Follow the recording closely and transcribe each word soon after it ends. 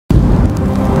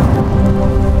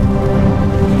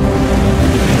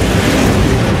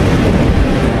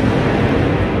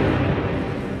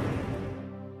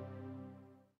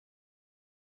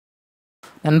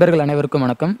நண்பர்கள் அனைவருக்கும்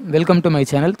வணக்கம். வெல்கம் டு மை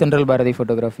சேனல் தென்றல் பாரதி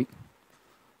ஃபோட்டோகிராஃபி.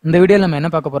 இந்த வீடியோவில் நம்ம என்ன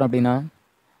பார்க்க போகிறோம் அப்படின்னா,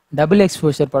 டபுள்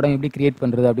எக்ஸ்போஷர் படம் எப்படி கிரியேட்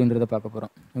பண்ணுறது அப்படின்றத பார்க்க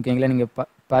போகிறோம். ஓகேங்களா? நீங்கள்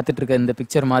பார்த்துட்டு இருக்க இந்த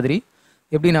பிக்சர் மாதிரி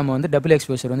எப்படி நம்ம வந்து டபுள்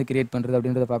எக்ஸ்போஷர் வந்து கிரியேட் பண்ணுறது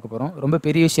அப்படின்றத பார்க்க போகிறோம். ரொம்ப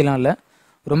பெரிய விஷயம்லாம் இல்லை,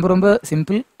 ரொம்ப ரொம்ப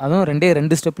சிம்பிள். அதுவும்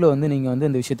ரெண்டு ஸ்டெப்பில் வந்து நீங்கள் வந்து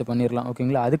இந்த விஷயத்தை பண்ணிடலாம்.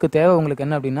 ஓகேங்களா? அதுக்கு தேவை உங்களுக்கு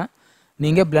என்ன அப்படின்னா,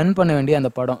 நீங்கள் பிளெண்ட் பண்ண வேண்டிய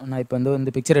அந்த படம். நான் இப்போ வந்து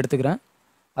இந்த பிக்சர் எடுத்துக்கிறேன்,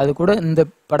 அது கூட இந்த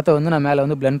படத்தை வந்து நான் மேலே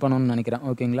வந்து பிளெண்ட் பண்ணணும்னு நினைக்கிறேன்.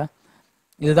 ஓகேங்களா?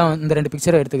 இதுதான் இந்த ரெண்டு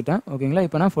பிக்சரை எடுத்துக்கிட்டேன். ஓகேங்களா?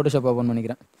 இப்போ நான் ஃபோட்டோஷாப் ஓப்பன்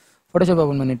பண்ணிக்கிறேன். ஃபோட்டோஷாப்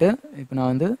ஓப்பன் பண்ணிவிட்டு இப்போ நான்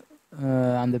வந்து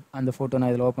அந்த ஃபோட்டோ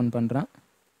நான் இதில் ஓப்பன் பண்ணுறேன்.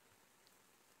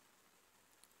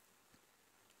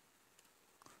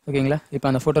 ஓகேங்களா? இப்போ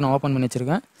அந்த ஃபோட்டோ நான் ஓப்பன் பண்ணி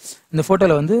வச்சுருக்கேன். இந்த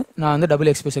ஃபோட்டோவில் வந்து நான் வந்து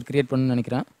டபுள் எக்ஸ்போஷர் கிரியேட் பண்ணணும்னு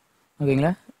நினைக்கிறேன்.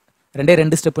 ஓகேங்களா?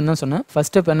 ரெண்டு ஸ்டெப்புன்னு தான் சொன்னேன்.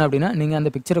 ஃபஸ்ட் ஸ்டெப் என்ன அப்படின்னா, நீங்கள்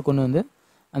அந்த பிக்சரை கொண்டு வந்து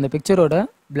அந்த பிக்சரோட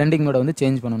பிளெண்டிங் மோட வந்து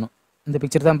சேஞ்ச் பண்ணணும். இந்த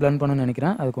பிக்சர் தான் பிளெண்ட் பண்ணணும்னு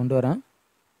நினைக்கிறேன். அது கொண்டு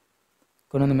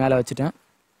வந்து மேலே வச்சுட்டேன்.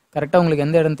 கரெக்டாக உங்களுக்கு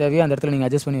எந்த இடம் தேவையோ அந்த இடத்துல நீங்கள்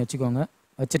அட்ஜஸ்ட் பண்ணி வச்சுக்கோங்க.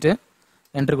 வச்சுட்டு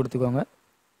என்ட்ரு கொடுத்துக்கோங்க.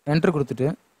 என்ட்ரு கொடுத்துட்டு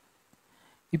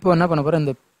இப்போ என்ன பண்ண போகிறேன்,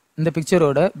 இந்த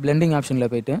பிக்சரோட பிளெண்டிங் ஆப்ஷனில்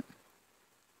போய்ட்டு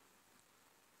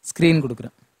ஸ்க்ரீன்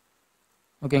கொடுக்குறேன்.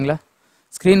 ஓகேங்களா?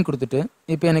 ஸ்க்ரீன் கொடுத்துட்டு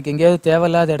இப்போ எனக்கு எங்கேயாவது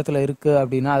தேவையில்லாத இடத்துல இருக்குது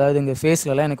அப்படின்னா, அதாவது இங்கே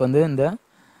ஃபேஸ்லலாம் எனக்கு வந்து இந்த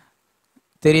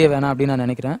தெரிய வேணாம் அப்படின்னு நான்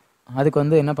நினைக்கிறேன். அதுக்கு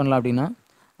வந்து என்ன பண்ணலாம் அப்படின்னா,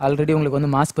 ஆல்ரெடி உங்களுக்கு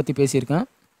வந்து மாஸ்க் பற்றி பேசியிருக்கேன்.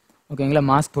 ஓகேங்களா?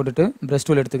 மாஸ்க் போட்டுட்டு ப்ரஷ்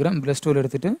டூல் எடுத்துக்கிறேன். ப்ரஷ் டூல்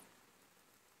எடுத்துகிட்டு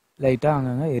லைட்டாக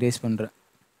அங்கங்கே எரேஸ் பண்ணுறேன்.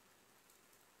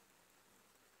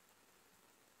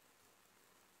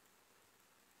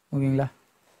 ஓகேங்களா?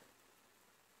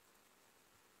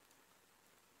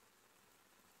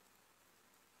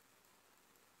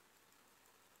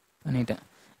 பண்ணிட்டேன்.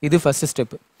 இது ஃபஸ்ட்டு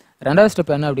ஸ்டெப்பு. ரெண்டாவது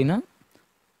ஸ்டெப் என்ன அப்படின்னா,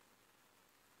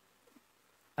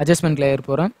 அட்ஜஸ்ட்மெண்ட் லேயர்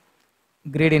போகிறேன்,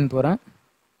 கிரேடியன்ட் போகிறேன்.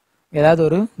 ஏதாவது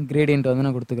ஒரு கிரேடியன்ட் வந்து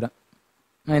நான் கொடுத்துக்கிறேன்.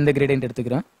 நான் இந்த கிரேடியன்ட்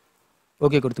எடுத்துக்கிறேன்.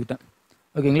 ஓகே கொடுத்துக்கிட்டேன்.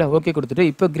 ஓகேங்களா? ஓகே கொடுத்துட்டு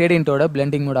இப்போ கிரேடியன்ட்டோட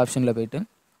பிளெண்டிங் மோட் ஆப்ஷனில் போய்ட்டு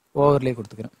ஓவர்லே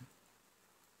கொடுத்துக்கிறேன்.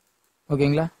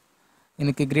 ஓகேங்களா?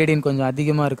 எனக்கு கிரேடியன்ட் கொஞ்சம்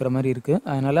அதிகமாக இருக்கிற மாதிரி இருக்குது,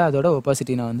 அதனால் அதோட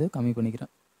ஒப்பாசிட்டி நான் வந்து கம்மி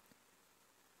பண்ணிக்கிறேன்.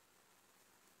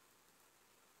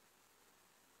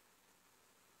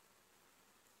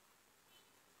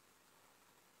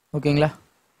 ஓகேங்களா?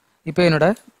 இப்போ என்னோட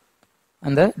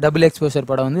அந்த டபுள் எக்ஸ்போஷர்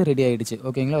படம் வந்து ரெடி ஆகிடுச்சு.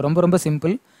 ஓகேங்களா? ரொம்ப ரொம்ப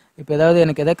சிம்பிள். இப்போ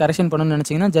எனக்கு எதாவது கரெக்ஷன் பண்ணணும்னு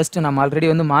நினச்சிங்கன்னா, ஜஸ்ட் நம்ம ஆல்ரெடி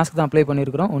வந்து மாஸ்க் தான் அப்ளை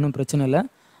பண்ணியிருக்கிறோம், ஒன்றும் பிரச்சனை இல்லை.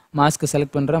 மாஸ்க்கு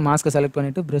செலக்ட் பண்ணுறேன். மாஸ்க்கை செலக்ட்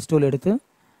பண்ணிவிட்டு ப்ரஷ் டூல் எடுத்து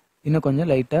இன்னும் கொஞ்சம்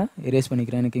லைட்டாக எரேஸ்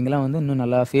பண்ணிக்கிறேன். எனக்கு இங்கெல்லாம் வந்து இன்னும்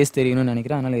நல்லா ஃபேஸ் தெரியணும்னு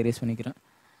நினைக்கிறேன், அதனால் எரேஸ் பண்ணிக்கிறேன்.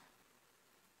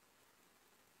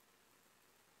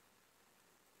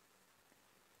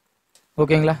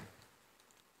 ஓகேங்களா?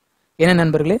 என்ன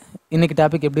நண்பர்களே, இன்றைக்கி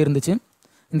டாபிக் எப்படி இருந்துச்சு?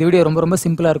 இந்த வீடியோ ரொம்ப ரொம்ப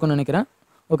சிம்பிளாக இருக்கும்னு நினைக்கிறேன்.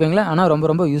 ஓகேங்களா? ஆனால் ரொம்ப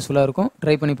ரொம்ப யூஸ்ஃபுல்லாக இருக்கும்.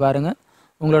 ட்ரை பண்ணி பாருங்கள்.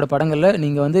 உங்களோட படங்களில்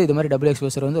நீங்கள் வந்து இது மாதிரி டபுள்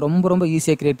எக்ஸ்போஷர் வந்து ரொம்ப ரொம்ப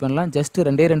ஈஸியாக கிரியேட் பண்ணலாம். ஜஸ்ட்டு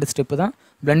ரெண்டு ஸ்டெப்பு தான்.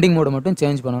 பிளெண்டிங் மோடு மட்டும்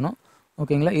சேஞ்ச் பண்ணணும்.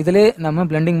 ஓகேங்களா? இதிலே நம்ம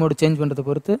பிளெண்டிங் மோடு சேஞ்ச் பண்ணுறதை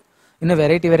பொறுத்து இன்னும்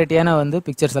வெரைட்டியான வந்து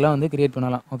பிக்சர்ஸ் எல்லாம் வந்து கிரியேட்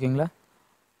பண்ணலாம். ஓகேங்களா?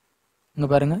 இங்கே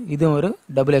பாருங்கள், இதுவும் ஒரு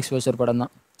டபுள் எக்ஸ்போஷர் படம்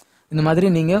தான். இந்த மாதிரி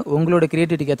நீங்கள் உங்களோட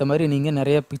கிரியேட்டிவிட்டிக்கு ஏற்ற மாதிரி நீங்கள்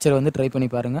நிறைய பிக்சர் வந்து ட்ரை பண்ணி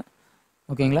பாருங்கள்.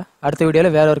 ஓகேங்களா? அடுத்த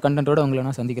வீடியோவில் வேறு ஒரு கண்டென்ட்டோடு உங்களை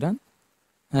நான் சந்திக்கிறேன்.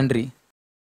 நன்றி.